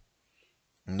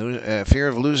 fear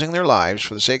of losing their lives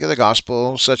for the sake of the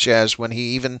gospel, such as when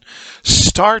he even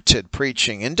started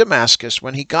preaching in Damascus.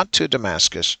 When he got to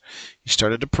Damascus, he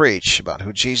started to preach about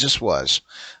who Jesus was.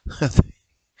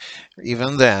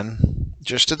 Even then,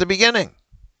 just at the beginning,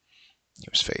 he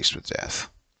was faced with death.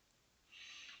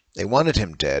 They wanted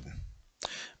him dead,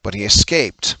 but he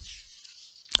escaped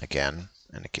again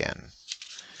and again.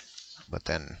 But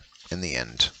then, in the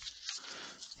end,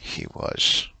 he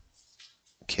was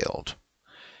killed.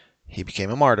 He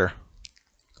became a martyr.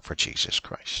 for Jesus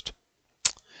Christ.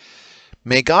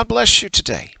 May God bless you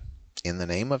today. In the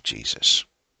name of Jesus.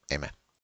 Amen.